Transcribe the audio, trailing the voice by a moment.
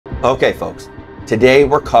Okay folks, today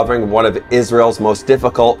we're covering one of Israel's most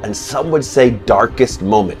difficult and some would say darkest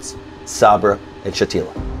moments, Sabra and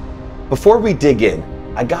Shatila. Before we dig in,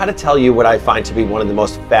 I gotta tell you what I find to be one of the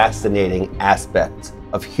most fascinating aspects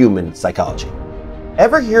of human psychology.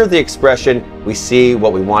 Ever hear the expression, we see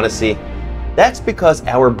what we want to see? That's because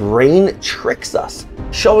our brain tricks us,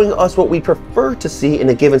 showing us what we prefer to see in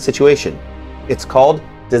a given situation. It's called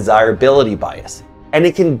desirability bias, and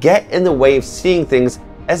it can get in the way of seeing things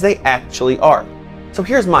as they actually are. So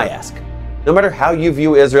here's my ask. No matter how you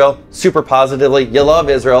view Israel, super positively, you love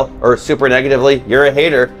Israel, or super negatively, you're a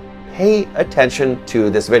hater, pay attention to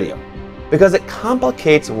this video, because it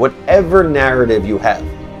complicates whatever narrative you have.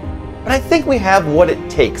 But I think we have what it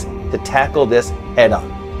takes to tackle this head on.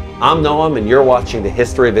 I'm Noam, and you're watching the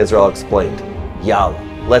History of Israel Explained. Yalla,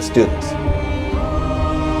 let's do this.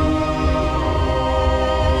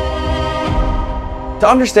 To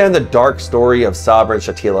understand the dark story of Sabra and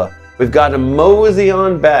Shatila, we've got to mosey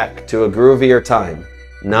on back to a groovier time,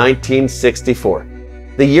 1964,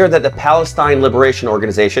 the year that the Palestine Liberation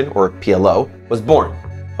Organization, or PLO, was born.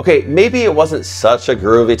 Okay, maybe it wasn't such a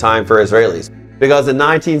groovy time for Israelis, because in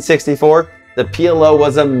 1964, the PLO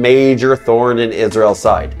was a major thorn in Israel's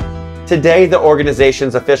side. Today, the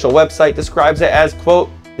organization's official website describes it as, quote,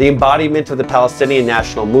 the embodiment of the Palestinian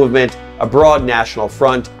national movement, a broad national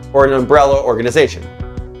front, or an umbrella organization.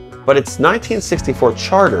 But its 1964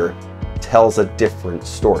 charter tells a different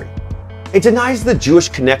story. It denies the Jewish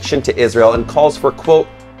connection to Israel and calls for, quote,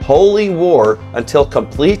 holy war until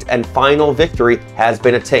complete and final victory has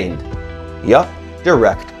been attained. Yup,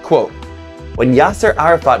 direct quote. When Yasser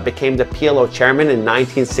Arafat became the PLO chairman in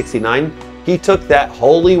 1969, he took that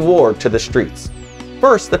holy war to the streets.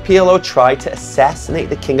 First, the PLO tried to assassinate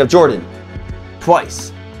the King of Jordan.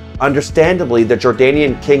 Twice. Understandably, the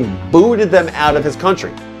Jordanian king booted them out of his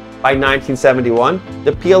country. By 1971,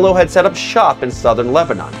 the PLO had set up shop in Southern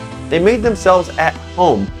Lebanon. They made themselves at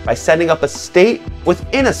home by setting up a state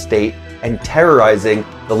within a state and terrorizing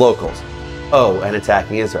the locals. Oh, and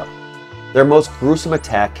attacking Israel. Their most gruesome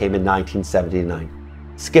attack came in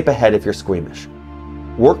 1979. Skip ahead if you're squeamish.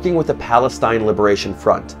 Working with the Palestine Liberation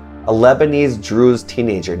Front, a Lebanese Druze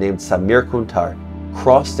teenager named Samir Kuntar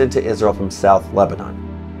crossed into Israel from South Lebanon.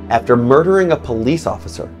 After murdering a police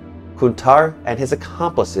officer, Kuntar and his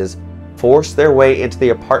accomplices forced their way into the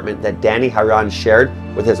apartment that Danny Haran shared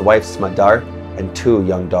with his wife Smadar and two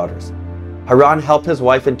young daughters. Haran helped his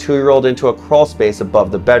wife and 2-year-old into a crawl space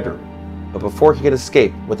above the bedroom, but before he could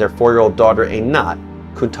escape with their 4-year-old daughter Einat,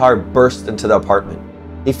 Kuntar burst into the apartment.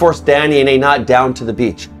 He forced Danny and Einat down to the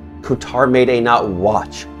beach. Kuntar made Einat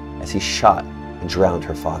watch as he shot and drowned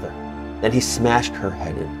her father. Then he smashed her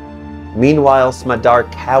head in. Meanwhile,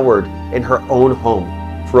 Smadar cowered in her own home,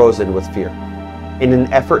 frozen with fear. In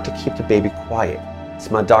an effort to keep the baby quiet,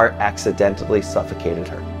 Smadar accidentally suffocated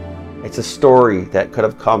her. It's a story that could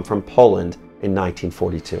have come from Poland in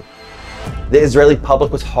 1942. The Israeli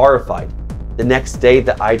public was horrified. The next day,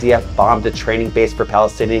 the IDF bombed a training base for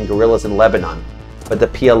Palestinian guerrillas in Lebanon, but the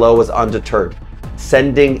PLO was undeterred,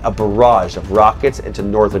 sending a barrage of rockets into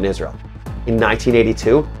northern Israel. In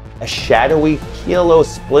 1982, a shadowy PLO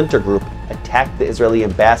splinter group attacked the Israeli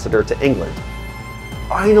ambassador to England.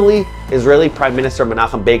 Finally, Israeli Prime Minister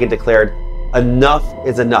Menachem Begin declared, enough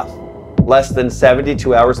is enough. Less than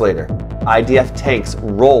 72 hours later, IDF tanks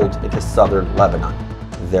rolled into southern Lebanon.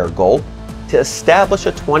 Their goal? To establish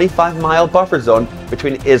a 25-mile buffer zone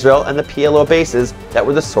between Israel and the PLO bases that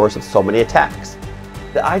were the source of so many attacks.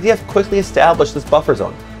 The IDF quickly established this buffer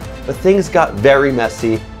zone, but things got very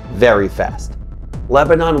messy very fast.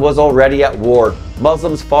 Lebanon was already at war.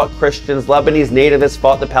 Muslims fought Christians, Lebanese nativists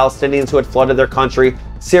fought the Palestinians who had flooded their country,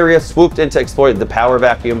 Syria swooped in to exploit the power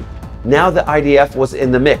vacuum. Now the IDF was in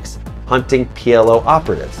the mix, hunting PLO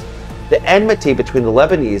operatives. The enmity between the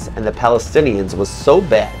Lebanese and the Palestinians was so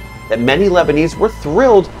bad that many Lebanese were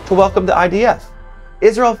thrilled to welcome the IDF.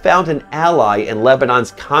 Israel found an ally in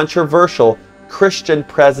Lebanon's controversial Christian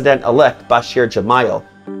President-elect Bashir Gemayel,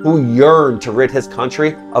 who yearned to rid his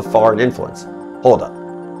country of foreign influence. Hold up.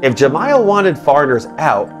 If Gemayel wanted foreigners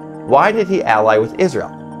out, why did he ally with Israel?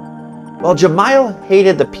 Well, Gemayel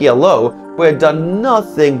hated the PLO, who had done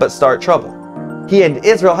nothing but start trouble. He and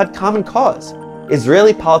Israel had common cause.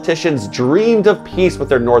 Israeli politicians dreamed of peace with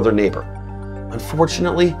their northern neighbor.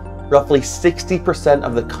 Unfortunately, roughly 60%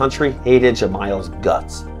 of the country hated Gemayel's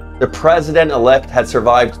guts. The president-elect had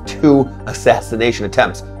survived 2 assassination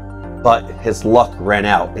attempts, but his luck ran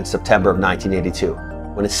out in September of 1982,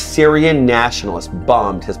 when a Syrian nationalist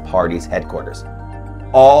bombed his party's headquarters.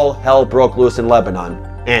 All hell broke loose in Lebanon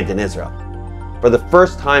and in Israel. For the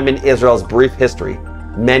first time in Israel's brief history,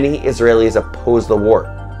 many Israelis opposed the war.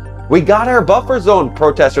 "We got our buffer zone,"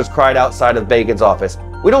 protesters cried outside of Begin's office.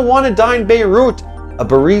 "We don't want to die in Beirut." A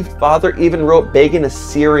bereaved father even wrote Begin a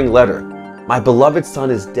searing letter. "My beloved son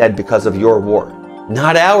is dead because of your war.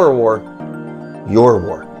 Not our war, your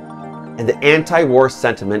war." And the anti-war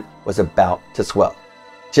sentiment was about to swell.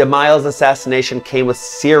 Gemayel's assassination came with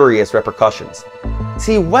serious repercussions.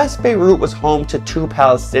 See, West Beirut was home to two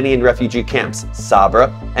Palestinian refugee camps, Sabra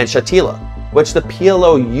and Shatila, which the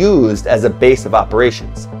PLO used as a base of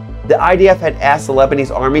operations. The IDF had asked the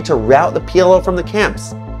Lebanese army to rout the PLO from the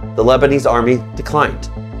camps. The Lebanese army declined.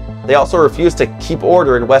 They also refused to keep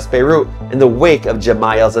order in West Beirut in the wake of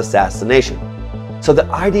Gemayel's assassination. So the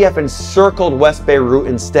IDF encircled West Beirut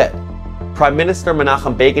instead. Prime Minister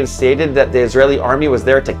Menachem Begin stated that the Israeli army was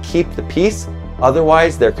there to keep the peace,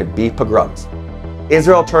 otherwise there could be pogroms.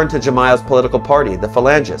 Israel turned to Gemayel's political party, the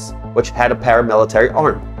Phalangists, which had a paramilitary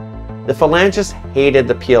arm. The Phalangists hated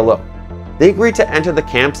the PLO. They agreed to enter the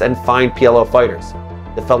camps and find PLO fighters.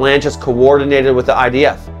 The Phalangists coordinated with the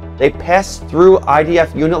IDF. They passed through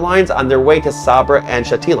IDF unit lines on their way to Sabra and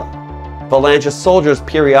Shatila. Phalangist soldiers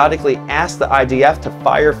periodically asked the IDF to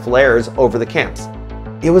fire flares over the camps.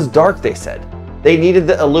 It was dark, they said. They needed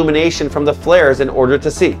the illumination from the flares in order to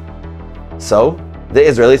see. So, the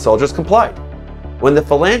Israeli soldiers complied. When the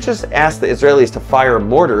Phalangists asked the Israelis to fire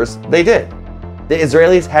mortars, they did. The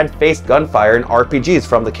Israelis had faced gunfire and RPGs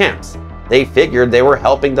from the camps. They figured they were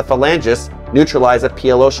helping the Phalangists neutralize a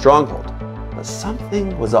PLO stronghold. But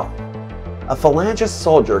something was off. A Phalangist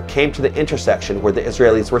soldier came to the intersection where the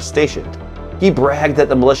Israelis were stationed. He bragged that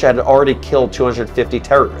the militia had already killed 250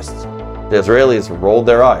 terrorists. The Israelis rolled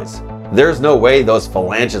their eyes. There's no way those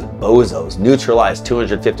Phalangist bozos neutralized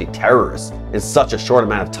 250 terrorists in such a short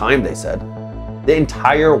amount of time, they said. The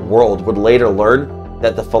entire world would later learn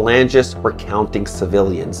that the Phalangists were counting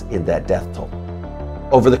civilians in that death toll.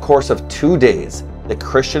 Over the course of 2 days, the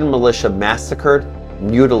Christian militia massacred,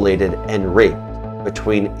 mutilated, and raped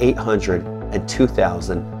between 800 and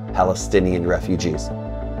 2,000 Palestinian refugees.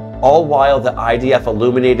 All while the IDF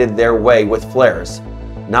illuminated their way with flares,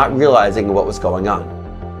 not realizing what was going on.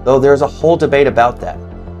 Though there's a whole debate about that.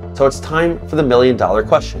 So it's time for the million-dollar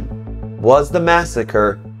question. Was the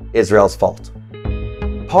massacre Israel's fault?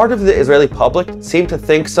 Part of the Israeli public seemed to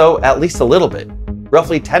think so at least a little bit.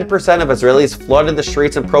 Roughly 10% of Israelis flooded the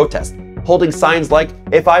streets in protest, holding signs like,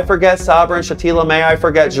 "If I forget Sabra and Shatila, may I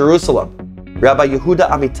forget Jerusalem." Rabbi Yehuda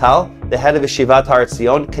Amital, the head of Yeshivat Har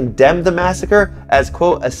Etzion, condemned the massacre as,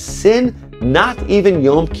 quote, "a sin not even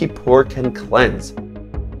Yom Kippur can cleanse."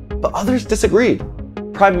 But others disagreed.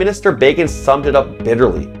 Prime Minister Begin summed it up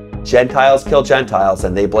bitterly. Gentiles kill Gentiles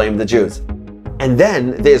and they blame the Jews. And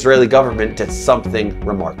then the Israeli government did something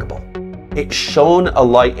remarkable. It shone a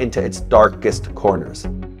light into its darkest corners,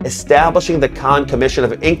 establishing the Khan Commission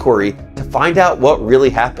of Inquiry to find out what really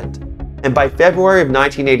happened. And by February of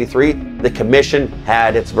 1983, the commission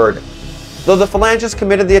had its verdict. Though the Phalangists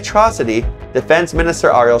committed the atrocity, Defense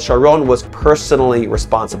Minister Ariel Sharon was personally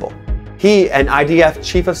responsible. He and IDF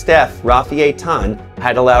Chief of Staff Rafi Eitan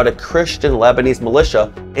had allowed a Christian Lebanese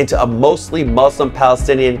militia into a mostly Muslim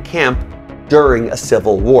Palestinian camp during a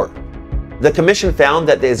civil war. The commission found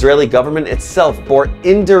that the Israeli government itself bore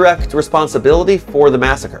indirect responsibility for the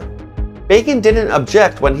massacre. Begin didn't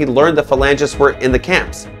object when he learned the Phalangists were in the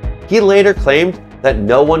camps. He later claimed that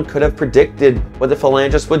no one could have predicted what the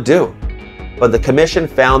Phalangists would do. But the commission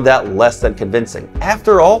found that less than convincing.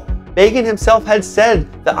 After all, Begin himself had said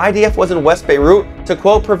the IDF was in West Beirut to,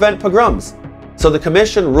 quote, "prevent pogroms." So the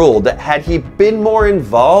commission ruled that had he been more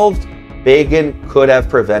involved, Begin could have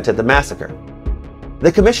prevented the massacre.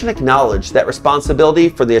 The commission acknowledged that responsibility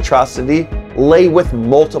for the atrocity lay with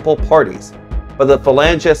multiple parties, but the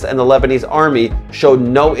Phalangists and the Lebanese army showed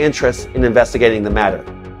no interest in investigating the matter.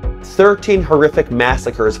 13 horrific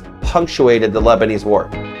massacres punctuated the Lebanese war.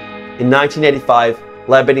 In 1985,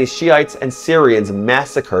 Lebanese Shiites and Syrians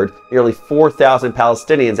massacred nearly 4,000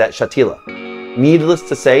 Palestinians at Shatila. Needless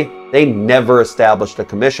to say, they never established a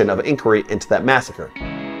commission of inquiry into that massacre.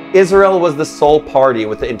 Israel was the sole party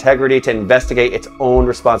with the integrity to investigate its own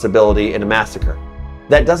responsibility in a massacre.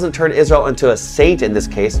 That doesn't turn Israel into a saint in this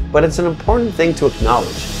case, but it's an important thing to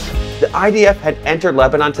acknowledge. The IDF had entered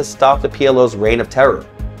Lebanon to stop the PLO's reign of terror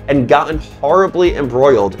and gotten horribly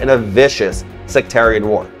embroiled in a vicious sectarian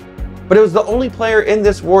war. But it was the only player in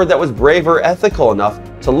this war that was brave or ethical enough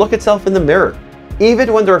to look itself in the mirror,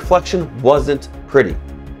 even when the reflection wasn't pretty.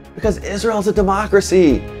 Because Israel's a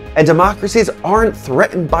democracy, and democracies aren't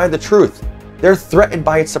threatened by the truth. They're threatened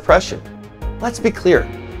by its suppression. Let's be clear,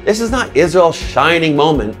 this is not Israel's shining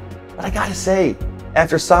moment, but I gotta say,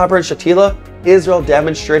 after Sabra and Shatila, Israel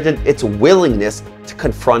demonstrated its willingness to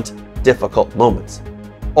confront difficult moments.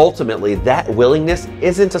 Ultimately, that willingness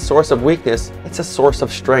isn't a source of weakness, it's a source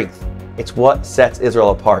of strength. It's what sets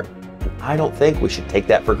Israel apart. And I don't think we should take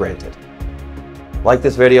that for granted. Like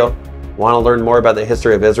this video? Want to learn more about the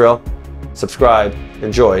history of Israel? Subscribe,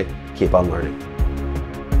 enjoy, keep on learning.